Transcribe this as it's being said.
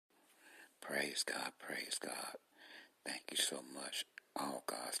Praise God, praise God. Thank you so much, all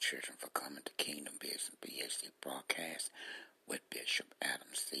God's children, for coming to Kingdom Business BHC broadcast with Bishop Adam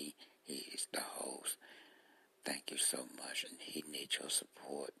C. He is the host. Thank you so much, and he needs your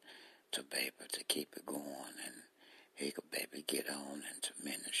support to be able to keep it going, and he could baby get on and to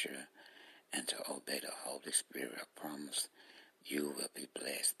minister and to obey the Holy Spirit. I promise you will be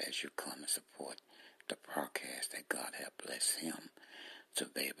blessed as you come and support the broadcast that God has blessed him to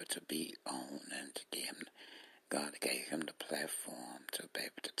be able to be on, and to give him, God gave him the platform to be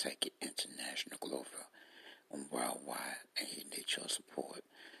able to take it international, global, and worldwide, and he needs your support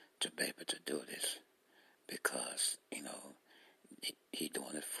to be able to do this, because, he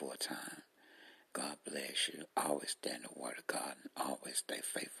doing it full time. God bless you. Always stand the word of God, and always stay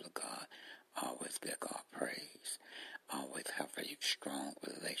faithful to God. Always give God praise. Always have a strong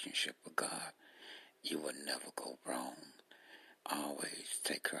relationship with God. You will never go wrong. Always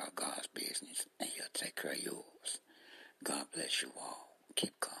take care of God's business, and he'll take care of yours. God bless you all.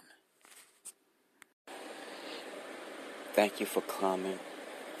 Keep coming. Thank you for coming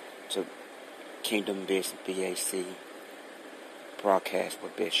to Kingdom Business BAC broadcast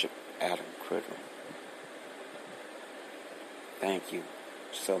with Bishop Adam Criddle. Thank you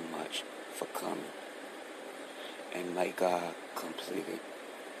so much for coming. And may God complete it.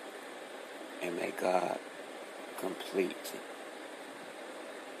 And may God complete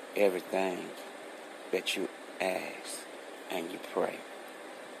everything that you ask and you pray.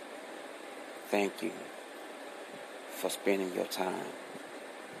 Thank you for spending your time.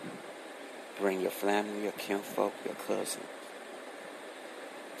 Bring your family, your kinfolk, your cousins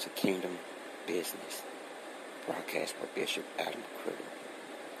to Kingdom Business broadcast by Bishop Adam Criddle,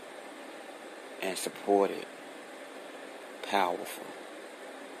 and support it. Powerful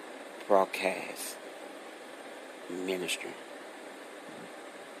broadcast ministry,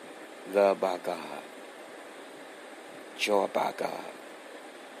 love by God, joy by God,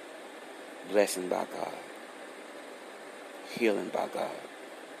 blessing by God, healing by God.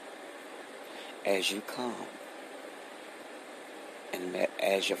 As you come, and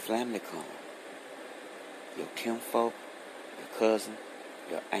as your family come, your kinfolk, your cousin,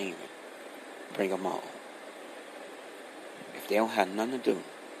 your aunt, bring them all. If they don't have nothing to do,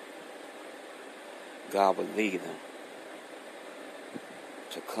 God will lead them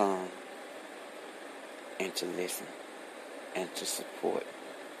to come and to listen and to support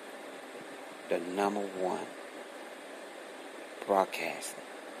the number one broadcasting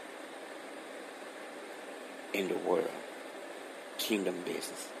in the world, Kingdom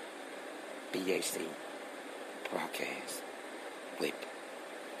Business BAC broadcast with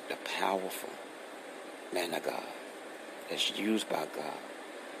the powerful man of God that's used by God,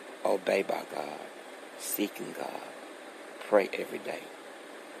 obeyed by God, seeking God, pray every day,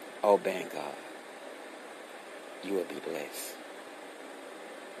 obeying God. You will be blessed.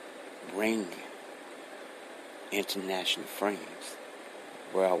 Bring international friends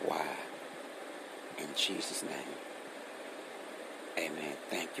worldwide in Jesus' name. Amen.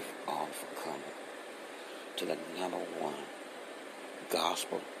 Thank you all for coming to the number one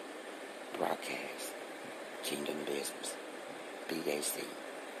gospel broadcast, Kingdom Business BAC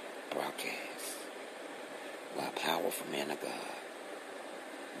broadcast by powerful man of God,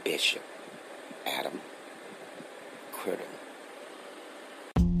 Bishop Adam Criddle.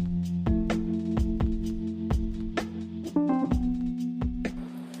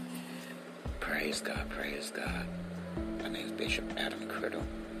 Praise God, praise God. My name is Bishop Adam Criddle.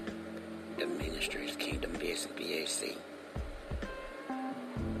 The ministry is Kingdom Business BAC.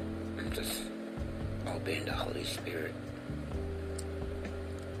 I'm just obeying the Holy Spirit.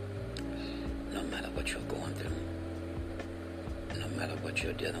 No matter what you're going through, no matter what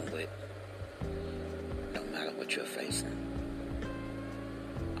you're dealing with, no matter what you're facing,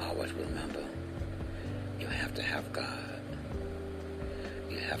 always remember, you have to have God.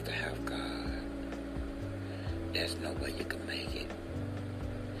 You have to have God. There's no way you can make it.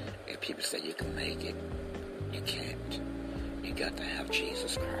 If people say you can make it, you can't. You got to have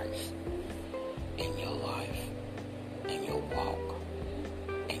Jesus Christ in your life, in your walk,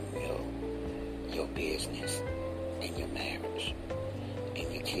 in your business, in your marriage,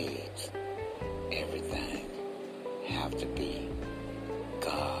 in your kids. Everything have to be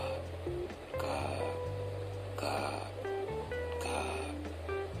God, God, God, God,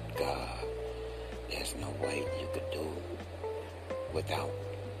 God. There's no way you could do without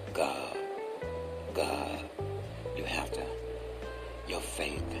God, God. You have to, your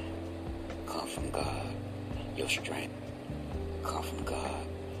faith come from God, your strength come from God,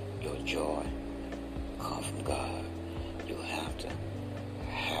 your joy come from God. You have to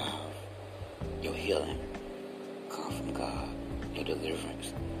have healing come from God. Your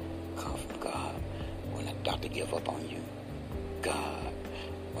deliverance come from God. When the doctor give up on you, God.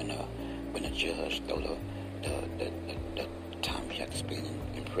 When the judge throw the time you have to spend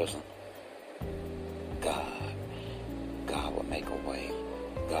in prison, God. God will make a way.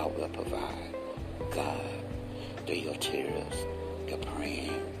 God will provide. God, through your tears, you're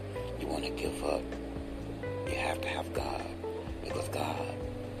praying, you want to give up, you have to have God, because God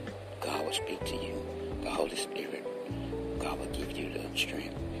will speak to you. The Holy Spirit, God will give you the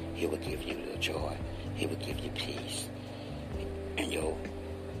strength. He will give you the joy. He will give you peace and your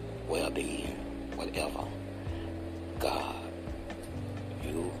well-being, whatever. God,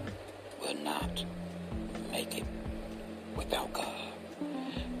 you will not make it without God.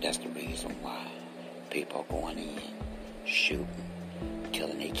 That's the reason why people are going in, shooting,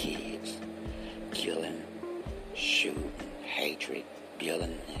 killing their kids, killing, shooting, hatred,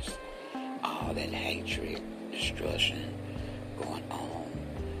 violence, all that hatred, destruction going on.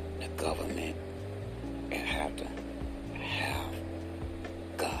 The government have to have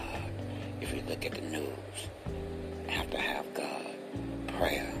God. If you look at the news, have to have God.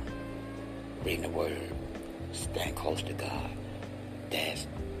 Prayer, reading the Word, staying close to God. That's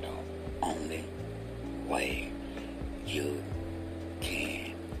the only way you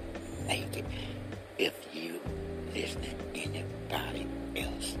can make it. If you listen to anybody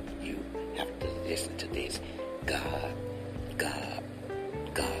else, you have to listen to this. God, God,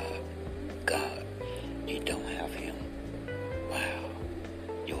 God, God. You don't have Him. Wow.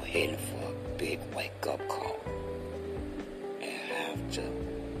 You're heading for a big wake-up call. And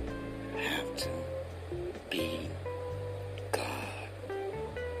have to be God.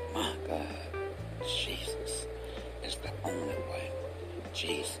 My God. Jesus is the only way.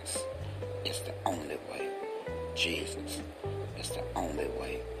 Jesus is the only way. Jesus is the only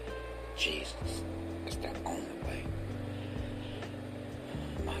way. Jesus is the only way.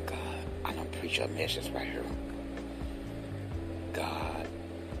 My God, I don't preach a message right here. God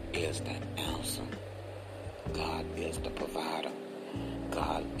is the answer. God is the provider.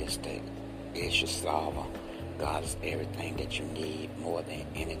 God is your solver. God is everything that you need, more than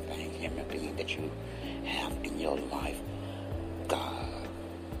anything human being that you have in your life. God.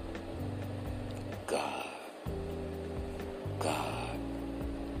 God. God.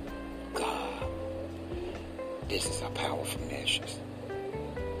 God. This is a powerful message.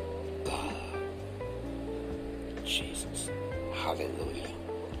 God. Jesus. Hallelujah.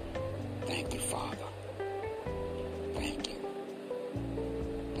 Thank you, Father. Thank you.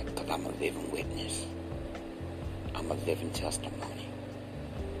 Because I'm a living witness. I'm a living testimony.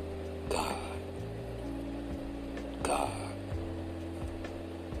 God. God.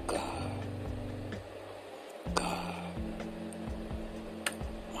 God. God.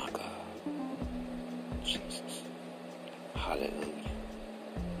 My God. Jesus. Hallelujah.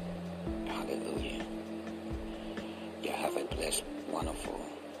 Hallelujah. You have a blessed, wonderful.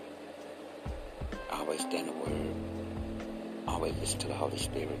 Always stand the Word. Always listen to the Holy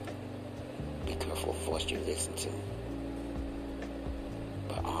Spirit. Be careful of what you listen to.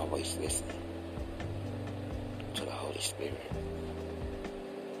 But always listen to the Holy Spirit.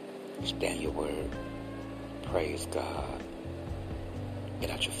 Stand your Word. Praise God. Get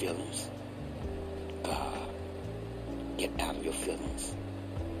out your feelings. God. Get out of your feelings.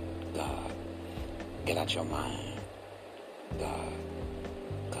 God. Get out your mind. God.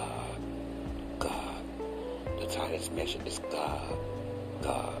 God. God. The title of this message is God.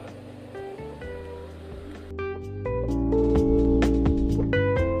 God.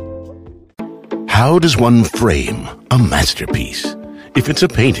 How does one frame a masterpiece? If it's a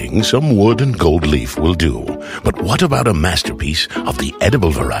painting, some wood and gold leaf will do. But what about a masterpiece of the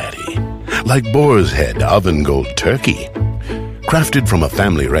edible variety? Like Boar's Head Oven Gold Turkey. Crafted from a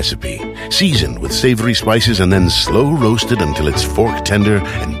family recipe, seasoned with savory spices and then slow roasted until it's fork tender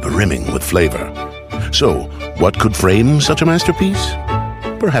and brimming with flavor. So, what could frame such a masterpiece?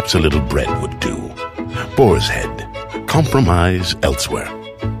 Perhaps a little bread would do. Boar's Head. Compromise elsewhere.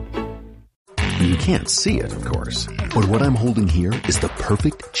 You can't see it, of course, but what I'm holding here is the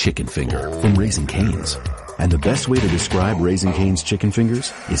perfect chicken finger from Raising Cane's. And the best way to describe Raising Cane's chicken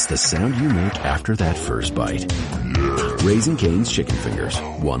fingers is the sound you make after that first bite. Raising Cane's chicken fingers.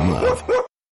 One love.